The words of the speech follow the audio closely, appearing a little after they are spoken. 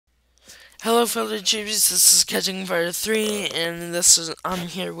Hello, fellow Chibies. This is Catching Fire 3, and I'm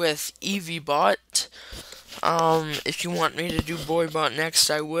here with Evie Bot. If you want me to do Boy Bot next,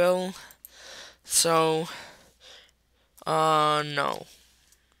 I will. So, no.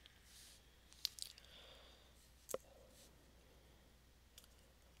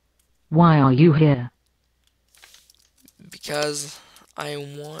 Why are you here? Because I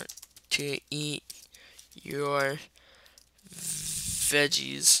want to eat your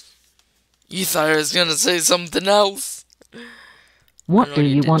veggies. You thought I was gonna say something else. I What know do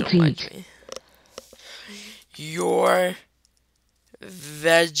you you want didn't to like eat? me. Your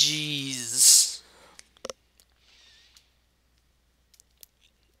veggies.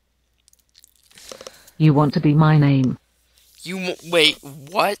 You want to be my name. Wait,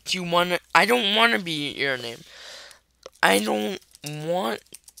 what? I don't wanna be your name. I don't want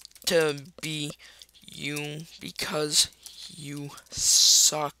to be you because you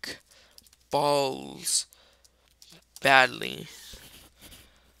suck balls badly.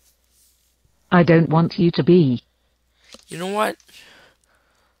 I don't want you to be. You know what?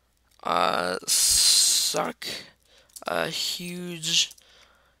 Suck a huge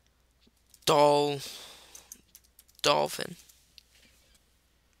dolphin.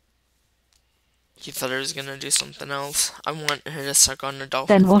 You thought I was gonna do something else. I want her to suck on a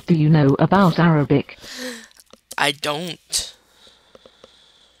dolphin. Then what do you know about Arabic? I don't.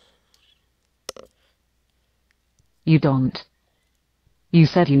 You don't. You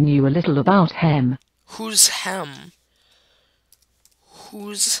said you knew a little about hem. Who's hem?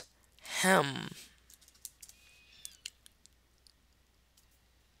 Who's hem?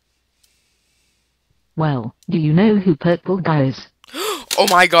 Well, do you know who Purple Guy is? Oh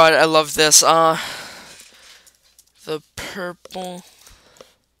my god, I love this. The purple.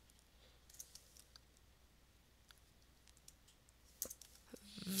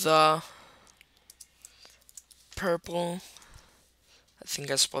 The purple. I think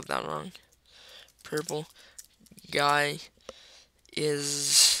I spelled that wrong. Purple guy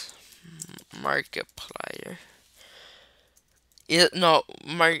is Markiplier. No,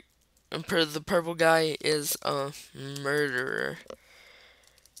 the purple guy is a murderer,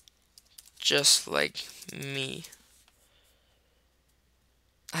 just like me.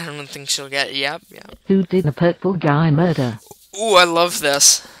 I don't think she'll get it. Yep. Who did the Purple Guy murder? Ooh, I love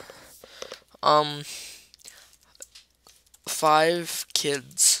this. 5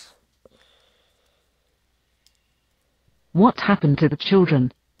 kids. What happened to the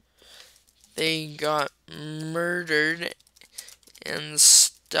children? They got murdered and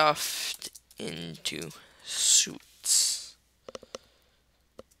stuffed into suits.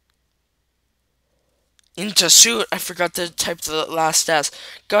 Into suit? I forgot to type the last S.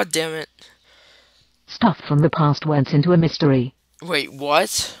 God damn it. Stuff from the past went into a mystery. Wait,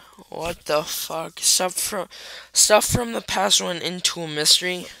 what? What the fuck? Stuff from the past went into a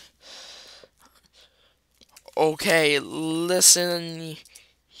mystery? Okay, listen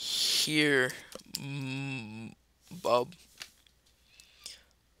here, bub.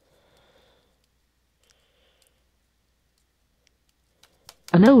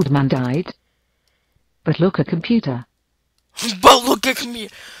 An old man died. But look, a computer. But look at me.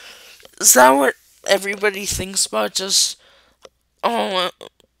 Is that what everybody thinks about? Just, oh,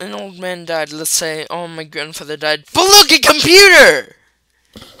 an old man died. Let's say, oh, my grandfather died. But look at computer!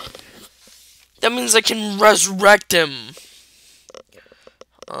 That means I can resurrect him.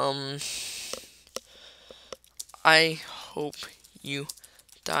 I hope you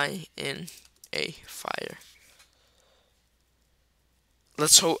die in a fire.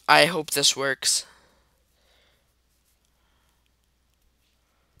 I hope this works.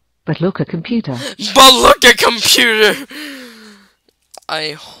 But look, a computer. But look at computer!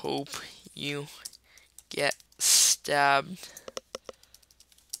 I hope you get stabbed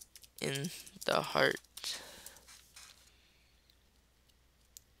in the heart.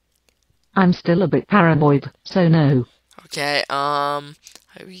 I'm still a bit paranoid, so no. Okay, I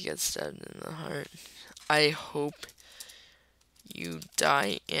hope you get stabbed in the heart. I hope you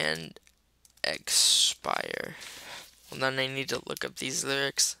die and expire. Well, then I need to look up these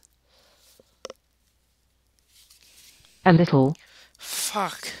lyrics. A little.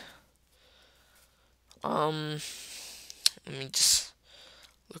 Fuck. Let me just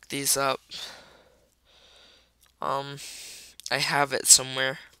look these up. I have it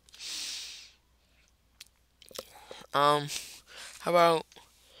somewhere. How about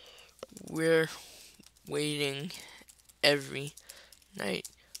we're waiting every night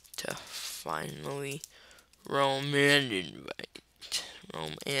to finally roam and invite.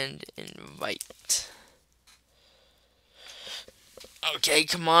 Roam and invite. Okay,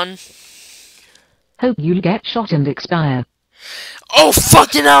 come on. Hope you'll get shot and expire. Oh,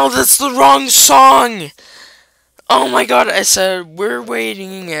 fucking hell, that's the wrong song! Oh my god, I said, we're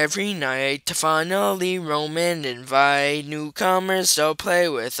waiting every night to finally roam and invite newcomers to play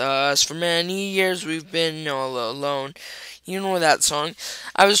with us. For many years we've been all alone. You know that song.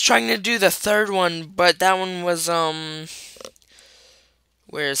 I was trying to do the third one, but that one was,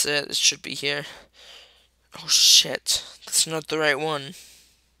 where is it? It should be here. Oh shit, that's not the right one.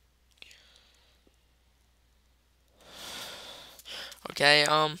 Okay,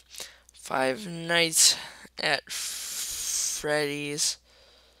 Five Nights at Freddy's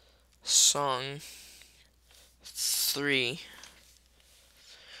song 3,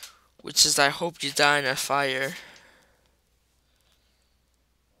 which is I hope you die in a fire.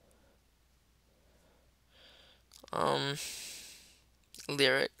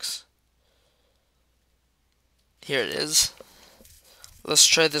 Lyrics. Here it is. Let's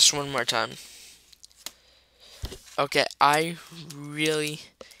try this one more time. Okay, I really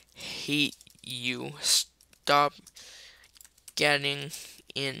hate you. Stop getting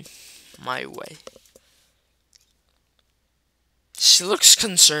in my way. She looks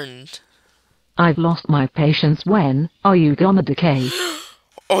concerned. I've lost my patience. When are you gonna decay?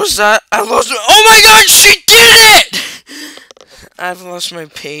 Oh, is that? I lost my. Oh my god, she did it! I've lost my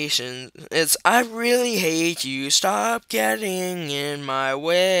patience. It's I really hate you. Stop getting in my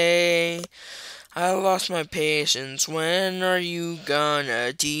way. I lost my patience. When are you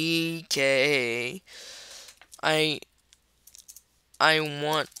gonna decay? I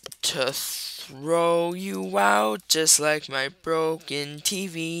want to throw you out just like my broken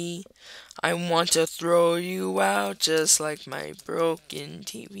TV. I want to throw you out just like my broken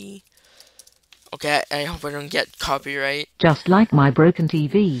TV. Okay, I hope I don't get copyright. Just like my broken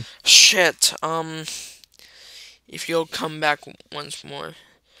TV. Shit, if you'll come back once more.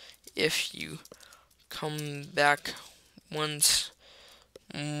 If you come back once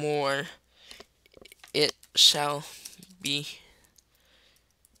more, it shall be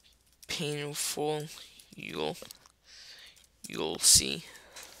painful. You'll see.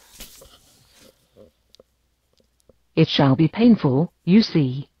 It shall be painful, you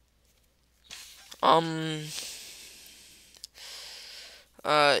see.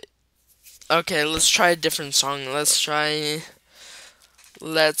 Okay, let's try a different song. Let's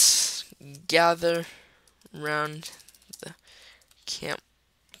gather round the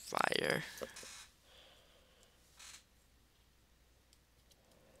campfire.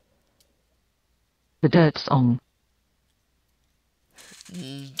 The dirt song.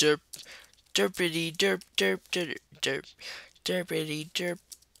 Derp, derpity derp, derp, derp, derp, derpity derp,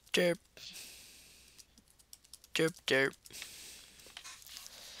 derp, derp, derp.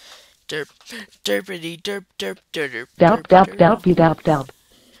 Derp, derpity derp, derp, derp, Delp, delp, delp, you delp, delp.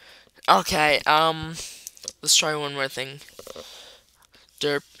 Okay, let's try one more thing.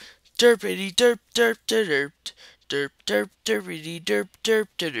 Derp, derpity derp, derp, derp, derp, derp, derpity derp, derp,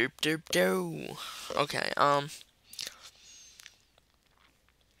 derp, derp, derp. Okay,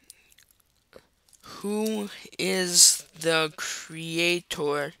 who is the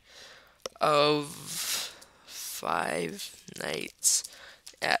creator of Five Nights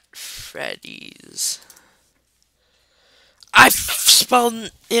at Freddy's? I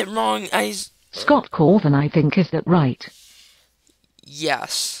spelled it wrong. Scott Corvin, I think, is that right?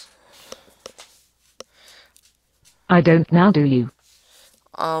 Yes. I don't now, do you?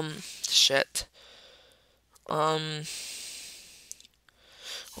 Shit.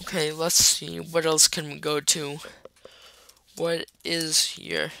 Okay, let's see. What else can we go to? What is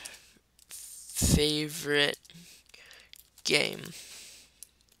your favorite game?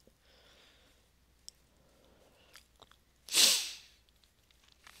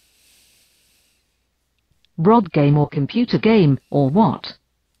 Broad game or computer game, or what?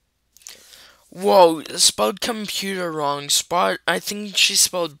 Whoa, spelled computer wrong. I think she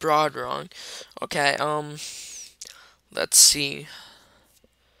spelled broad wrong. Okay, let's see.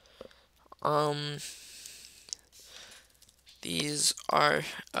 These are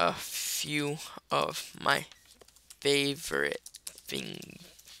a few of my favorite things.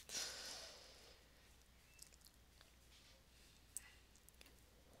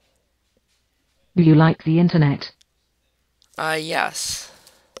 Do you like the internet? Yes.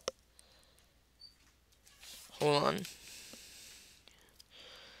 Hold on.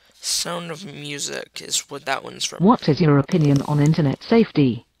 Sound of Music is what that one's from. What is your opinion on internet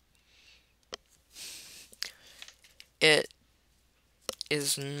safety? It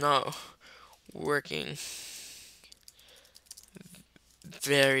is not working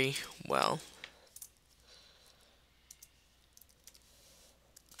very well.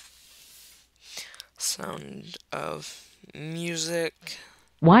 Sound of music.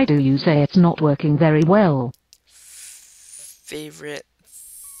 Why do you say it's not working very well? Favorite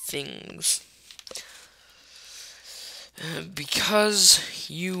things. Because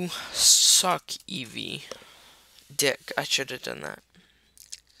you suck, Evie. Dick, I should have done that.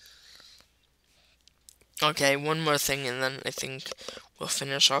 Okay, one more thing and then I think we'll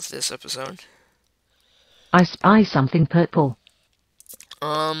finish off this episode. I spy something purple.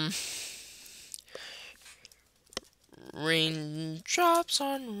 Raindrops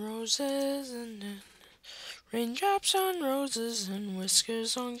on roses and raindrops on roses and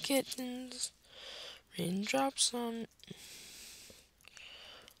whiskers on kittens. Raindrops on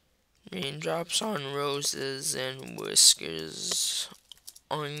roses and whiskers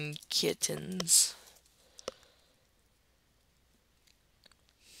on kittens.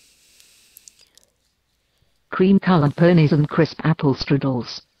 Cream-colored ponies and crisp apple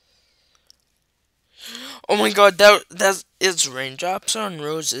strudels. Oh my god, that's it's raindrops on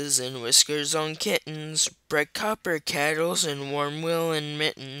roses and whiskers on kittens, bright copper kettles and warm wool and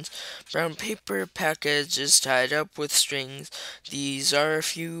mittens, brown paper packages tied up with strings. These are a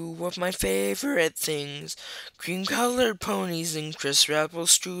few of my favorite things. Cream-colored ponies and crisp apple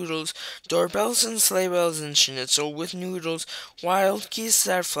strudels, doorbells and sleigh bells and schnitzel with noodles, wild geese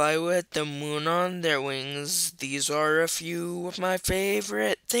that fly with the moon on their wings. These are a few of my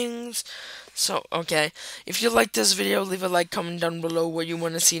favorite things. So, okay, if you like this video, leave a like, comment down below what you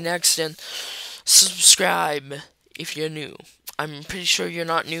want to see next, and subscribe if you're new. I'm pretty sure you're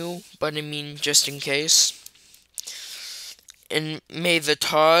not new, but I mean, just in case. And may the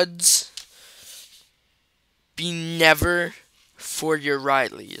Todds be never for your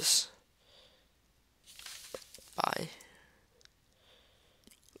Rileys. Bye.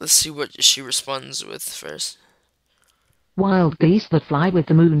 Let's see what she responds with first. Wild geese that fly with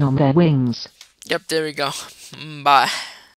the moon on their wings. Yep, there we go. Bye.